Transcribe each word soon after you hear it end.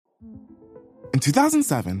In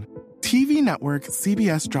 2007, TV network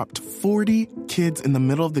CBS dropped 40 kids in the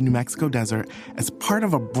middle of the New Mexico desert as part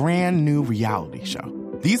of a brand new reality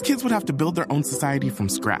show. These kids would have to build their own society from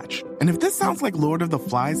scratch. And if this sounds like Lord of the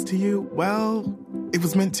Flies to you, well, it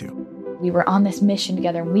was meant to. We were on this mission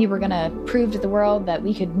together, and we were going to prove to the world that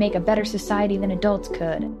we could make a better society than adults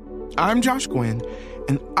could. I'm Josh Gwynn,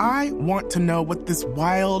 and I want to know what this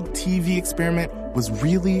wild TV experiment was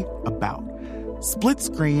really about. Split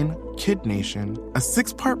Screen, Kid Nation, a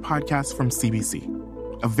 6-part podcast from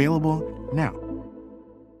CBC. Available now.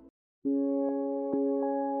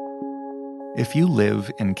 If you live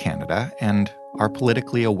in Canada and are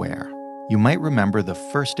politically aware, you might remember the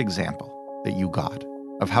first example that you got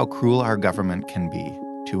of how cruel our government can be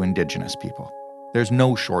to Indigenous people. There's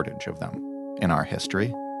no shortage of them in our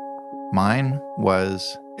history. Mine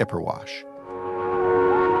was Ipperwash.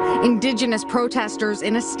 Indigenous protesters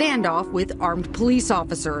in a standoff with armed police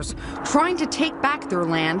officers trying to take back their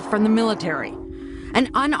land from the military.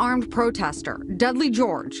 An unarmed protester, Dudley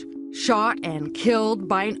George, shot and killed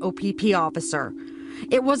by an OPP officer.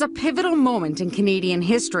 It was a pivotal moment in Canadian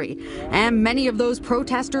history, and many of those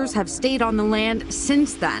protesters have stayed on the land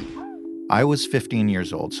since then. I was 15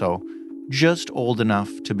 years old, so just old enough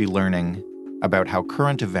to be learning about how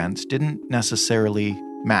current events didn't necessarily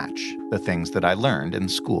match the things that I learned in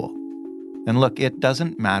school. And look, it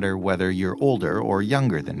doesn't matter whether you're older or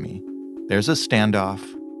younger than me. There's a standoff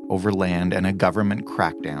over land and a government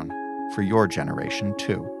crackdown for your generation,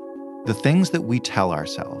 too. The things that we tell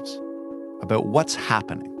ourselves about what's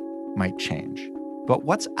happening might change, but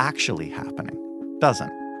what's actually happening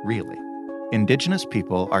doesn't, really. Indigenous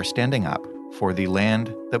people are standing up for the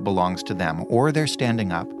land that belongs to them, or they're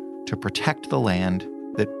standing up to protect the land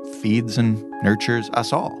that feeds and nurtures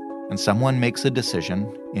us all. And someone makes a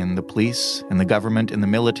decision in the police, in the government, in the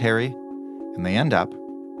military, and they end up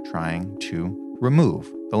trying to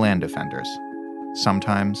remove the land defenders,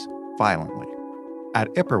 sometimes violently. At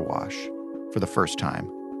Ipperwash, for the first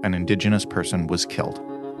time, an Indigenous person was killed.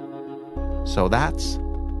 So that's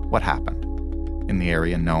what happened in the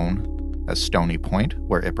area known as Stony Point,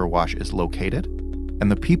 where Ipperwash is located.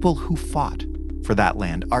 And the people who fought for that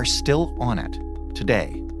land are still on it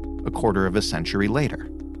today, a quarter of a century later.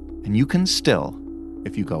 And you can still,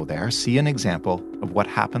 if you go there, see an example of what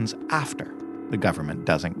happens after the government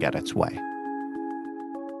doesn't get its way.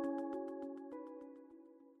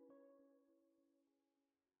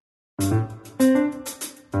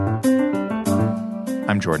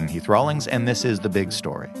 I'm Jordan Heath Rawlings, and this is The Big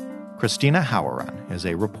Story. Christina Hauerun is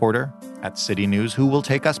a reporter at City News who will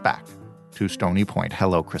take us back to Stony Point.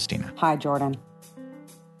 Hello, Christina. Hi, Jordan.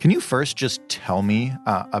 Can you first just tell me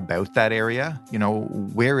about that area? You know,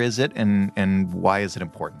 where is it and why is it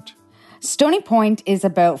important? Stony Point is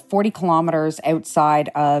about 40 kilometers outside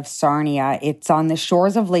of Sarnia. It's on the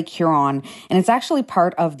shores of Lake Huron, and it's actually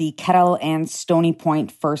part of the Kettle and Stony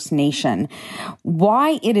Point First Nation.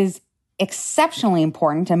 Why it is exceptionally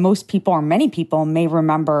important, and most people or many people may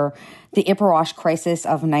remember the Ipperwash crisis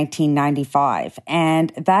of 1995.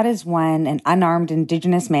 And that is when an unarmed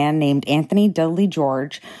Indigenous man named Anthony Dudley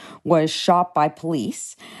George was shot by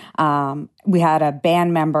police. We had a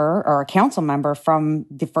band member or a council member from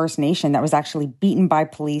the First Nation that was actually beaten by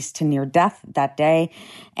police to near death that day,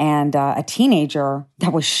 and a teenager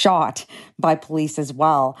that was shot by police as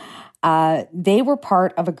well. They were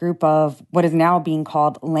part of a group of what is now being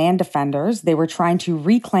called land defenders. They were trying to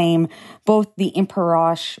reclaim both the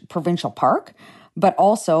Ipperwash Provincial Park, but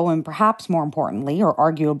also, and perhaps more importantly, or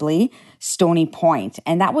arguably, Stony Point.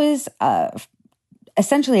 And that was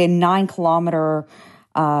essentially a 9 square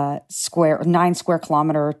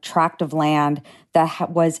kilometer tract of land that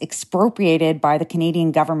was expropriated by the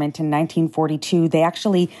Canadian government in 1942. They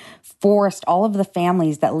actually forced all of the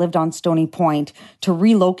families that lived on Stony Point to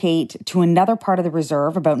relocate to another part of the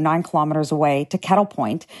reserve about 9 kilometers away to Kettle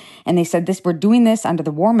Point. And they said, we're doing this under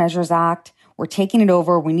the War Measures Act. We're taking it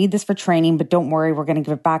over. We need this for training, but don't worry, we're going to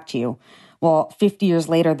give it back to you. Well, 50 years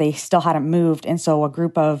later, they still hadn't moved. And so a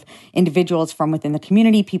group of individuals from within the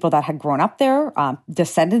community, people that had grown up there,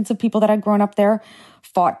 descendants of people that had grown up there,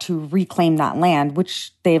 fought to reclaim that land,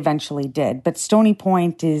 which they eventually did. But Stony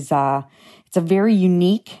Point is it's a very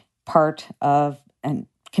unique part of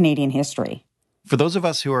Canadian history. For those of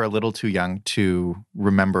us who are a little too young to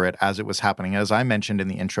remember it as it was happening, as I mentioned in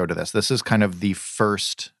the intro to this is kind of the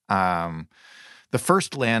first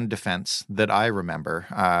land defense that I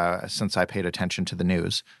remember since I paid attention to the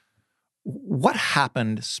news. What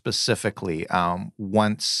happened specifically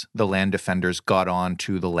once the land defenders got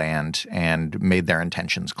onto the land and made their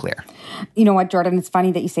intentions clear? You know what, Jordan? It's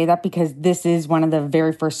funny that you say that because this is one of the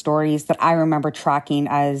very first stories that I remember tracking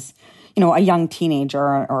as, a young teenager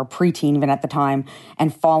or a preteen even at the time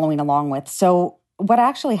and following along with. So what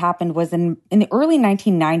actually happened was in the early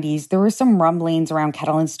 1990s, there were some rumblings around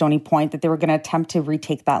Kettle and Stony Point that they were going to attempt to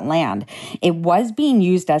retake that land. It was being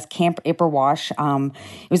used as Camp Ipperwash.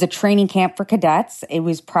 It was a training camp for cadets. It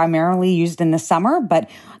was primarily used in the summer, but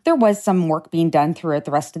there was some work being done throughout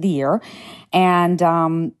the rest of the year. And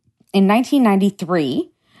in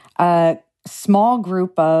 1993, small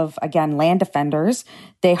group of, again, land defenders,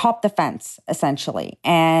 they hopped the fence, essentially.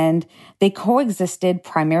 And they coexisted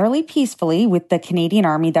primarily peacefully with the Canadian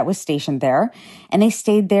Army that was stationed there. And they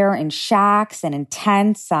stayed there in shacks and in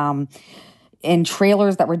tents, in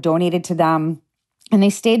trailers that were donated to them. And they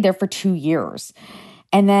stayed there for 2 years.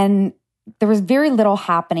 And then there was very little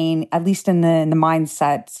happening, at least in the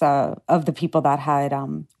mindsets of the people that had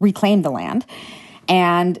reclaimed the land.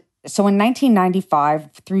 And so in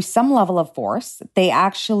 1995, through some level of force, they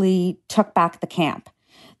actually took back the camp.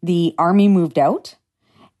 The Army moved out,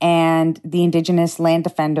 and the Indigenous land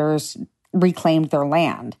defenders reclaimed their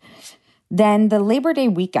land. Then the Labor Day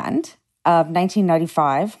weekend of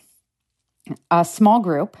 1995, a small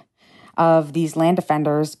group of these land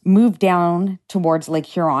defenders moved down towards Lake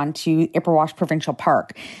Huron to Ipperwash Provincial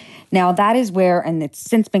Park. Now, that is where, and it's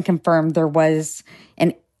since been confirmed, there was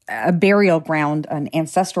a burial ground, an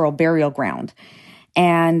ancestral burial ground,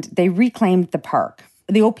 and they reclaimed the park.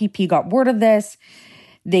 The OPP got word of this.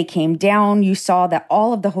 They came down. You saw that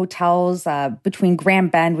all of the hotels between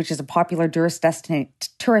Grand Bend, which is a popular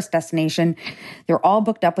tourist destination, they're all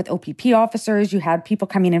booked up with OPP officers. You had people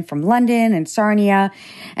coming in from London and Sarnia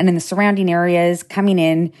and in the surrounding areas coming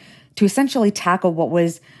in to essentially tackle what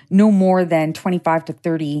was no more than 25 to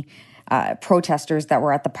 30 protesters that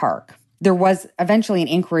were at the park. There was eventually an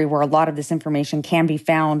inquiry where a lot of this information can be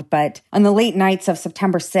found, but on the late nights of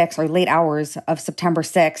September 6th or late hours of September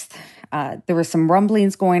 6th, there was some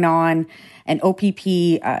rumblings going on. An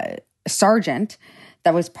OPP sergeant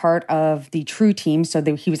that was part of the TRU team, so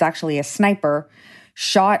he was actually a sniper,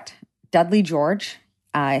 shot Dudley George.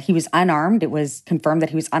 He was unarmed. It was confirmed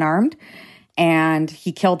that he was unarmed, and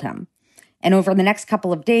he killed him. And over the next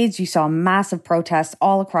couple of days, you saw massive protests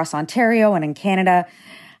all across Ontario and in Canada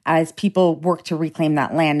as people worked to reclaim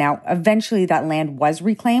that land. Now, eventually that land was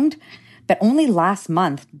reclaimed, but only last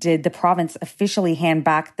month did the province officially hand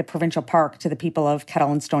back the provincial park to the people of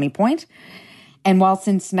Kettle and Stony Point. And while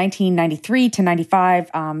since 1993 to 95,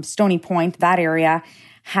 Stony Point, that area,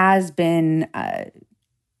 has been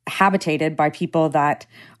habitated by people that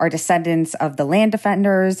are descendants of the land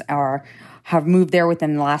defenders or have moved there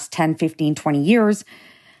within the last 10, 15, 20 years,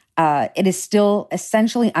 it is still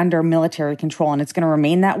essentially under military control, and it's going to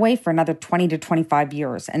remain that way for another 20 to 25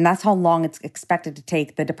 years. And that's how long it's expected to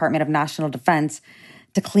take the Department of National Defense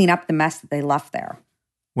to clean up the mess that they left there.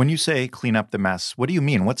 When you say clean up the mess, what do you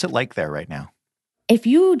mean? What's it like there right now? If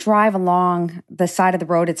you drive along the side of the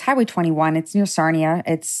road, it's Highway 21, it's near Sarnia,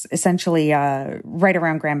 it's essentially right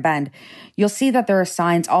around Grand Bend, you'll see that there are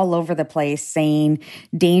signs all over the place saying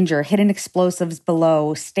danger, hidden explosives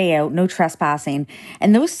below, stay out, no trespassing.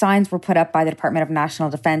 And those signs were put up by the Department of National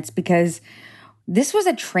Defense because this was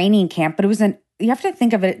a training camp, but you have to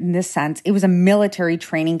think of it in this sense. It was a military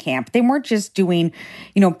training camp. They weren't just doing,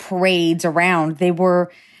 parades around. They were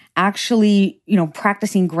actually,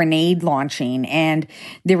 practicing grenade launching, and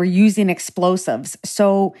they were using explosives.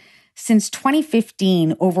 So since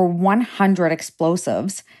 2015, over 100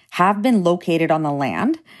 explosives have been located on the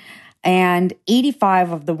land, and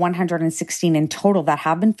 85 of the 116 in total that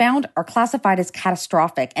have been found are classified as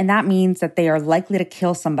catastrophic, and that means that they are likely to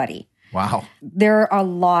kill somebody. Wow. There are a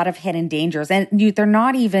lot of hidden dangers, and they're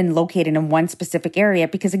not even located in one specific area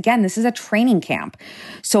because, again, this is a training camp.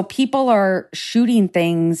 So people are shooting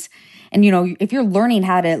things, and, if you're learning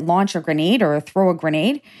how to launch a grenade or throw a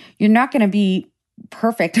grenade, you're not going to be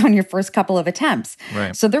perfect on your first couple of attempts.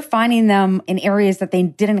 Right. So they're finding them in areas that they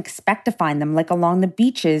didn't expect to find them, like along the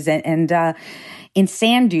beaches and in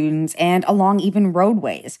sand dunes and along even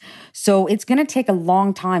roadways. So it's going to take a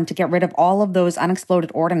long time to get rid of all of those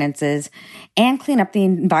unexploded ordinances and clean up the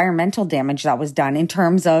environmental damage that was done in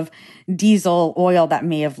terms of diesel oil that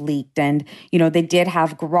may have leaked. And, they did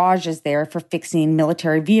have garages there for fixing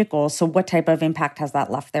military vehicles. So what type of impact has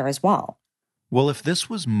that left there as well? Well, if this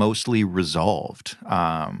was mostly resolved,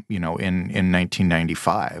 in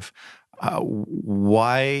 1995,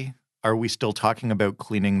 why are we still talking about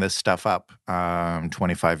cleaning this stuff up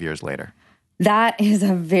 25 years later? That is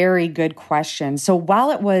a very good question. So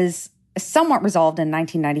while it was somewhat resolved in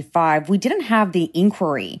 1995, we didn't have the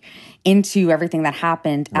inquiry into everything that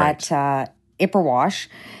happened at Ipperwash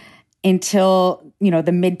until,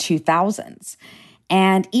 the mid-2000s.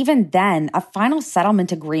 And even then, a final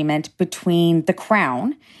settlement agreement between the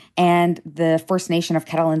Crown and the First Nation of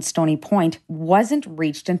Kettle and Stony Point wasn't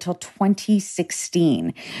reached until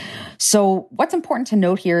 2016. So what's important to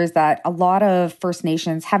note here is that a lot of First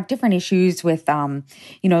Nations have different issues with, the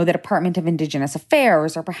Department of Indigenous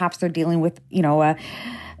Affairs, or perhaps they're dealing with,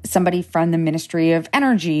 somebody from the Ministry of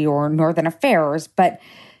Energy or Northern Affairs. But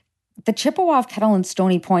the Chippewa of Kettle and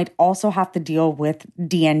Stony Point also have to deal with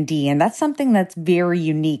DND, and that's something that's very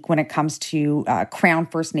unique when it comes to Crown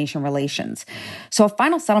First Nation relations. So a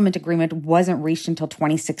final settlement agreement wasn't reached until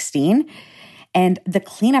 2016, and the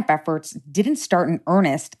cleanup efforts didn't start in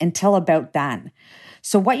earnest until about then.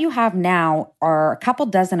 So what you have now are a couple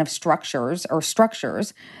dozen of structures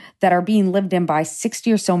that are being lived in by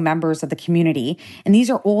 60 or so members of the community. And these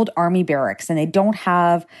are old army barracks, and they don't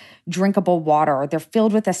have drinkable water. They're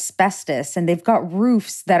filled with asbestos, and they've got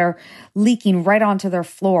roofs that are leaking right onto their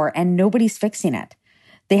floor, and nobody's fixing it.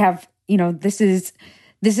 They have, this is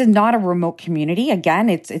not a remote community. Again,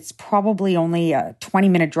 it's probably only a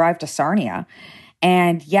 20-minute drive to Sarnia.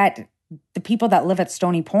 And yet the people that live at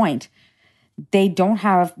Stony Point, they don't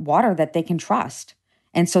have water that they can trust.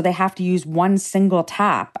 And so they have to use one single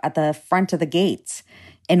tap at the front of the gates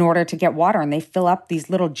in order to get water. And they fill up these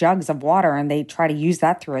little jugs of water and they try to use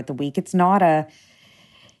that throughout the week. It's not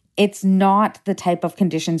the type of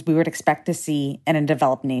conditions we would expect to see in a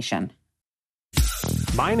developed nation.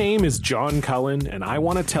 My name is John Cullen, and I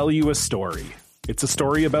want to tell you a story. It's a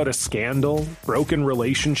story about a scandal, broken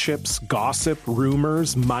relationships, gossip,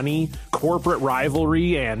 rumors, money, corporate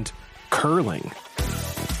rivalry, and curling.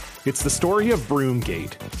 It's the story of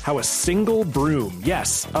Broomgate, how a single broom,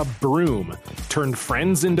 yes, a broom, turned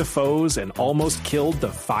friends into foes and almost killed the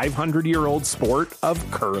 500-year-old sport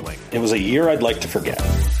of curling. It was a year I'd like to forget.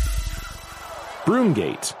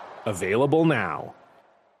 Broomgate, available now.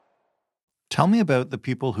 Tell me about the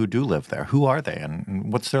people who do live there. Who are they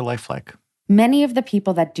and what's their life like? Many of the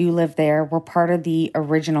people that do live there were part of the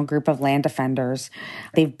original group of land defenders.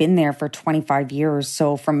 They've been there for 25 years.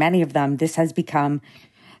 So for many of them, this has become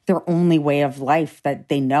their only way of life that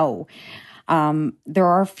they know. There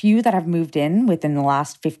are a few that have moved in within the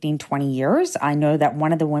last 15, 20 years. I know that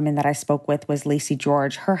one of the women that I spoke with was Lacey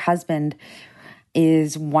George. Her husband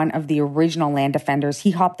is one of the original land defenders.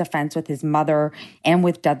 He hopped the fence with his mother and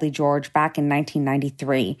with Dudley George back in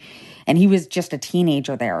 1993. And he was just a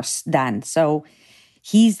teenager there then. So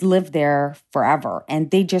he's lived there forever.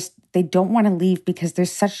 And they don't want to leave because there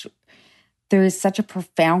is such a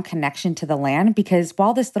profound connection to the land, because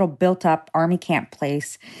while this little built-up army camp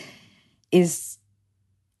place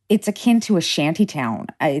it's akin to a shanty town.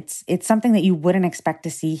 It's something that you wouldn't expect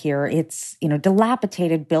to see here. It's,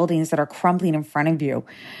 dilapidated buildings that are crumbling in front of you.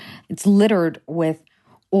 It's littered with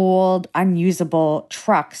old, unusable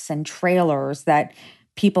trucks and trailers that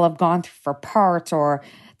people have gone through for parts, or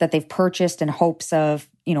that they've purchased in hopes of,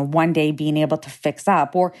 one day being able to fix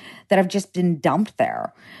up, or that have just been dumped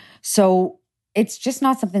there. So it's just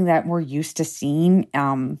not something that we're used to seeing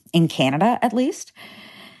in Canada, at least.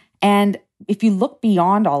 And if you look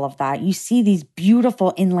beyond all of that, you see these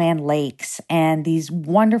beautiful inland lakes and these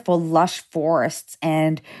wonderful lush forests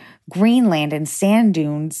and greenland and sand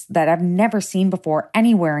dunes that I've never seen before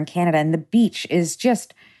anywhere in Canada. And the beach is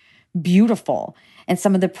just beautiful and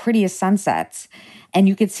some of the prettiest sunsets. And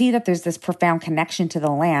you could see that there's this profound connection to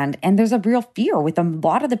the land. And there's a real fear with a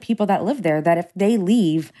lot of the people that live there that if they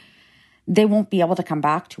leave, they won't be able to come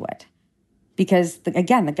back to it. Because,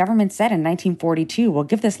 again, the government said in 1942, we'll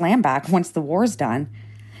give this land back once the war's done.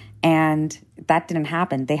 And that didn't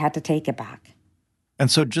happen. They had to take it back.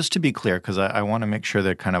 And so just to be clear, because I want to make sure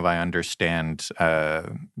that I understand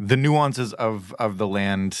the nuances of the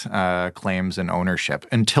land claims and ownership.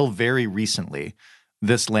 Until very recently,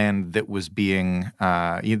 this land that was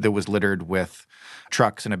that was littered with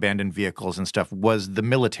trucks and abandoned vehicles and stuff was the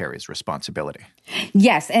military's responsibility.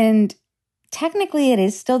 Yes, and technically, it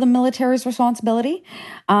is still the military's responsibility.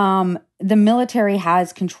 The military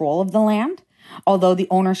has control of the land, although the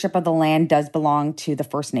ownership of the land does belong to the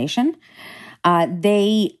First Nation.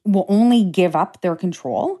 They will only give up their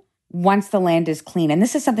control once the land is clean. And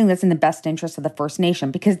this is something that's in the best interest of the First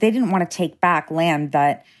Nation, because they didn't want to take back land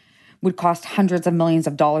that would cost hundreds of millions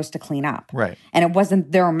of dollars to clean up. Right. And it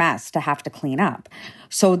wasn't their mess to have to clean up.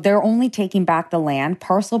 So they're only taking back the land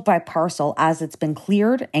parcel by parcel as it's been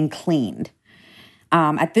cleared and cleaned.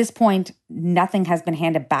 At this point, nothing has been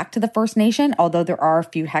handed back to the First Nation, although there are a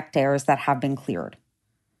few hectares that have been cleared.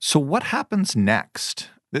 So what happens next?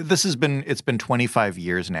 It's been 25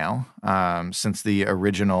 years now since the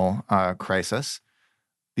original crisis.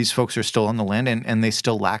 These folks are still on the land, and they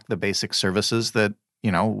still lack the basic services that,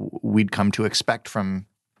 we'd come to expect from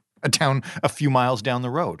a town a few miles down the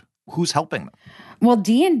road. Who's helping them? Well,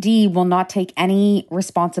 D&D will not take any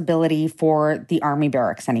responsibility for the Army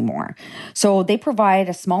barracks anymore. So they provide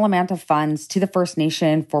a small amount of funds to the First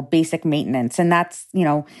Nation for basic maintenance. And that's,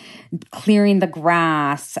 clearing the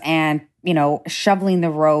grass and, shoveling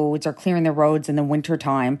the roads or clearing the roads in the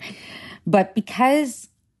wintertime. But because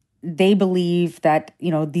they believe that,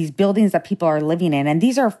 these buildings that people are living in, and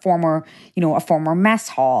these are a former mess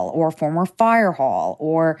hall or a former fire hall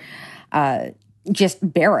or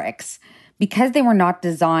just barracks, because they were not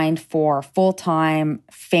designed for full-time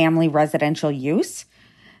family residential use,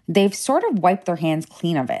 they've sort of wiped their hands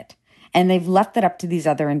clean of it. And they've left it up to these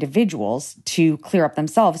other individuals to clear up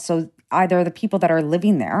themselves. So either the people that are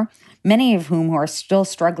living there, many of whom are still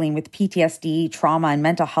struggling with PTSD, trauma, and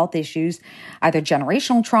mental health issues, either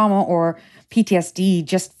generational trauma or PTSD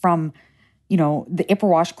just from, the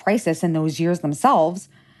Ipperwash crisis in those years themselves,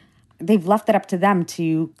 they've left it up to them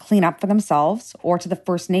to clean up for themselves or to the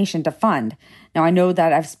First Nation to fund. Now, I know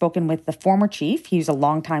that I've spoken with the former chief. He was a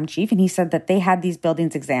longtime chief, and he said that they had these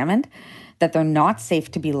buildings examined, that they're not safe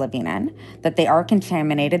to be living in, that they are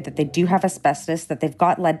contaminated, that they do have asbestos, that they've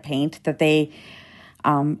got lead paint, that they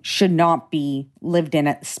should not be lived in,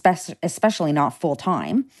 especially not full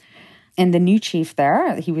time. And the new chief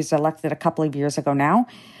there, he was elected a couple of years ago now,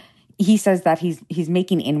 he says that he's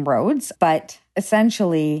making inroads, but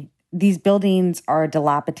essentially these buildings are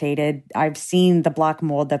dilapidated. I've seen the black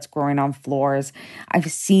mold that's growing on floors. I've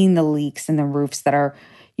seen the leaks in the roofs that are,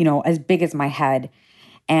 as big as my head.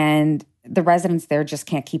 And the residents there just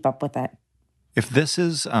can't keep up with it. If this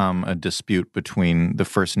is a dispute between the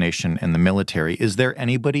First Nation and the military, is there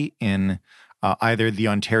anybody in either the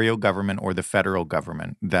Ontario government or the federal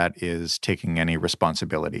government that is taking any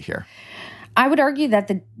responsibility here? I would argue that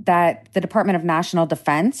the Department of National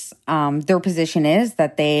Defense, their position is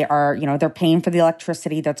that they are, they're paying for the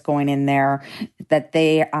electricity that's going in there, that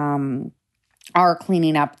they are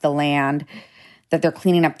cleaning up the land, that they're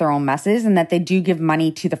cleaning up their own messes, and that they do give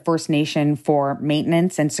money to the First Nation for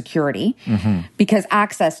maintenance and security, because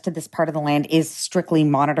access to this part of the land is strictly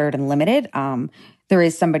monitored and limited. There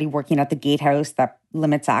is somebody working at the gatehouse that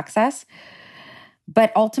limits access.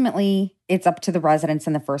 But ultimately, it's up to the residents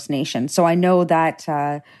and the First Nation. So I know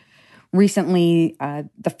that recently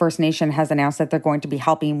the First Nation has announced that they're going to be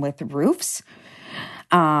helping with roofs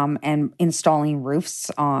and installing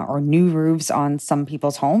roofs or new roofs on some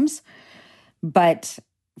people's homes. But,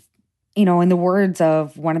 in the words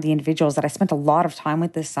of one of the individuals that I spent a lot of time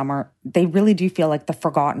with this summer, they really do feel like the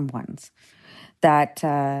forgotten ones, that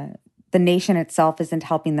the nation itself isn't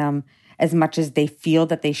helping them as much as they feel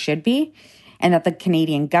that they should be, and that the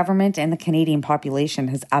Canadian government and the Canadian population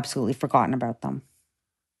has absolutely forgotten about them.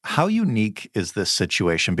 How unique is this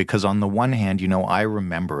situation? Because on the one hand, I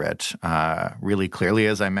remember it really clearly.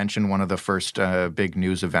 As I mentioned, one of the first big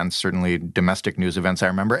news events, certainly domestic news events I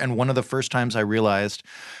remember, and one of the first times I realized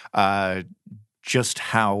just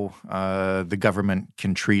how the government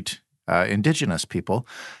can treat Indigenous people.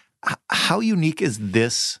 How unique is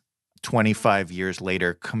this 25 years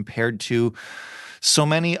later compared to so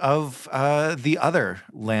many of the other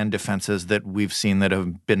land defenses that we've seen that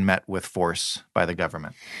have been met with force by the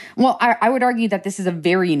government? Well, I would argue that this is a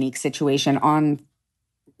very unique situation on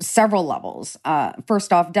several levels.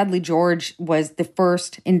 First off, Dudley George was the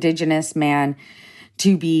first Indigenous man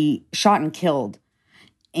to be shot and killed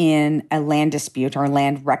in a land dispute or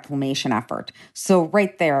land reclamation effort. So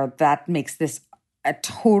right there, that makes this a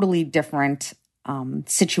totally different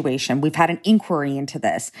situation. We've had an inquiry into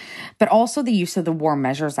this, but also the use of the War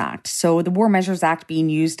Measures Act. So the War Measures Act being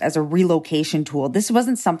used as a relocation tool. This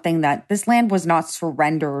wasn't something that this land was not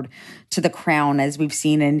surrendered to the Crown as we've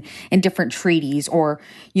seen in different treaties, or,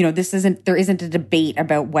 there isn't a debate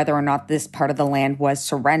about whether or not this part of the land was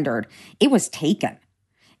surrendered. It was taken.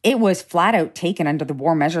 It was flat out taken under the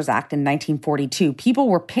War Measures Act in 1942. People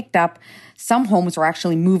were picked up. Some homes were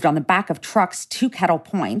actually moved on the back of trucks to Kettle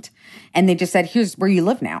Point, and they just said, here's where you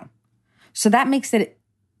live now. So that makes it,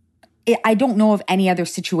 I don't know of any other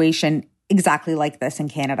situation exactly like this in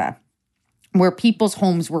Canada, where people's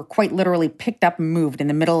homes were quite literally picked up and moved in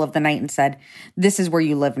the middle of the night and said, this is where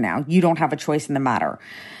you live now. You don't have a choice in the matter.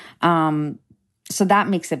 So that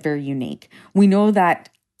makes it very unique. We know that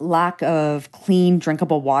lack of clean,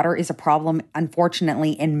 drinkable water is a problem,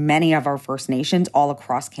 unfortunately, in many of our First Nations all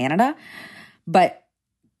across Canada. But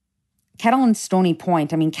Kettle and Stony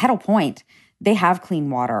Point, Kettle Point, they have clean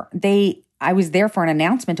water. They I was there for an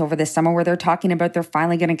announcement over this summer where they're talking about they're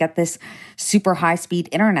finally going to get this super high-speed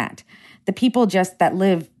internet. The people just that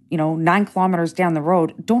live, 9 kilometers down the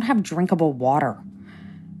road don't have drinkable water.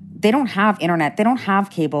 They don't have internet. They don't have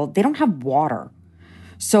cable. They don't have water.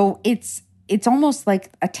 So it's almost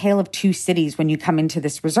like a tale of two cities when you come into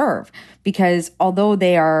this reserve, because although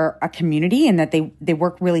they are a community and that they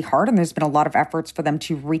work really hard and there's been a lot of efforts for them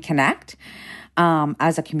to reconnect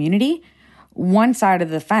as a community, one side of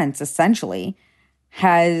the fence essentially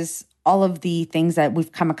has all of the things that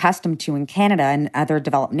we've come accustomed to in Canada and other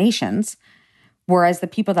developed nations, whereas the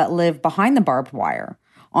people that live behind the barbed wire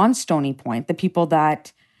on Stony Point, the people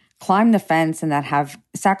that climb the fence and that have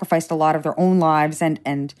sacrificed a lot of their own lives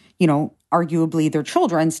and arguably their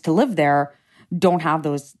children's to live there, don't have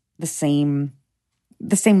the same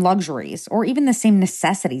luxuries or even the same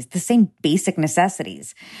necessities, the same basic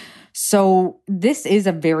necessities. So this is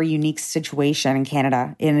a very unique situation in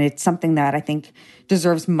Canada, and it's something that I think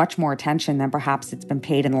deserves much more attention than perhaps it's been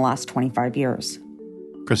paid in the last 25 years.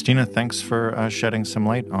 Christina, thanks for shedding some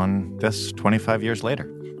light on this 25 years later.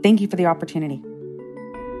 Thank you for the opportunity.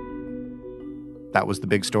 That was The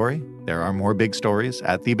Big Story. There are more big stories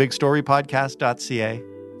at thebigstorypodcast.ca.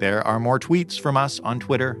 There are more tweets from us on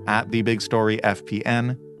Twitter at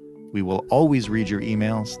TheBigStoryFPN. We will always read your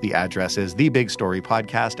emails. The address is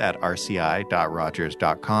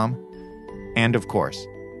thebigstorypodcast@rci.rogers.com. And of course,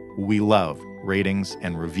 we love ratings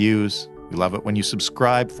and reviews. We love it when you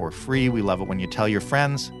subscribe for free. We love it when you tell your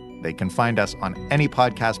friends. They can find us on any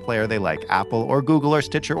podcast player they like, Apple or Google or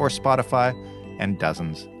Stitcher or Spotify, and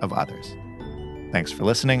dozens of others. Thanks for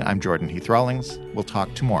listening. I'm Jordan Heath Rawlings. We'll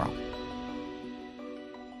talk tomorrow.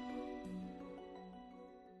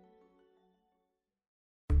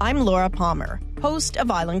 I'm Laura Palmer, host of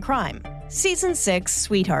Island Crime. Season 6,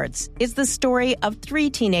 Sweethearts, is the story of 3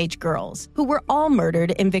 teenage girls who were all murdered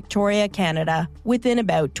in Victoria, Canada, within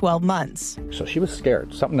about 12 months. So she was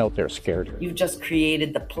scared. Something out there scared her. You've just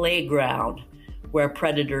created the playground where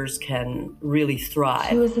predators can really thrive.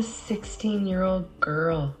 She was a 16-year-old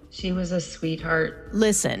girl. She was a sweetheart.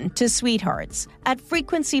 Listen to Sweethearts at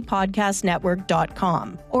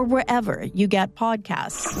frequencypodcastnetwork.com or wherever you get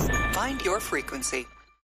podcasts. Find your frequency.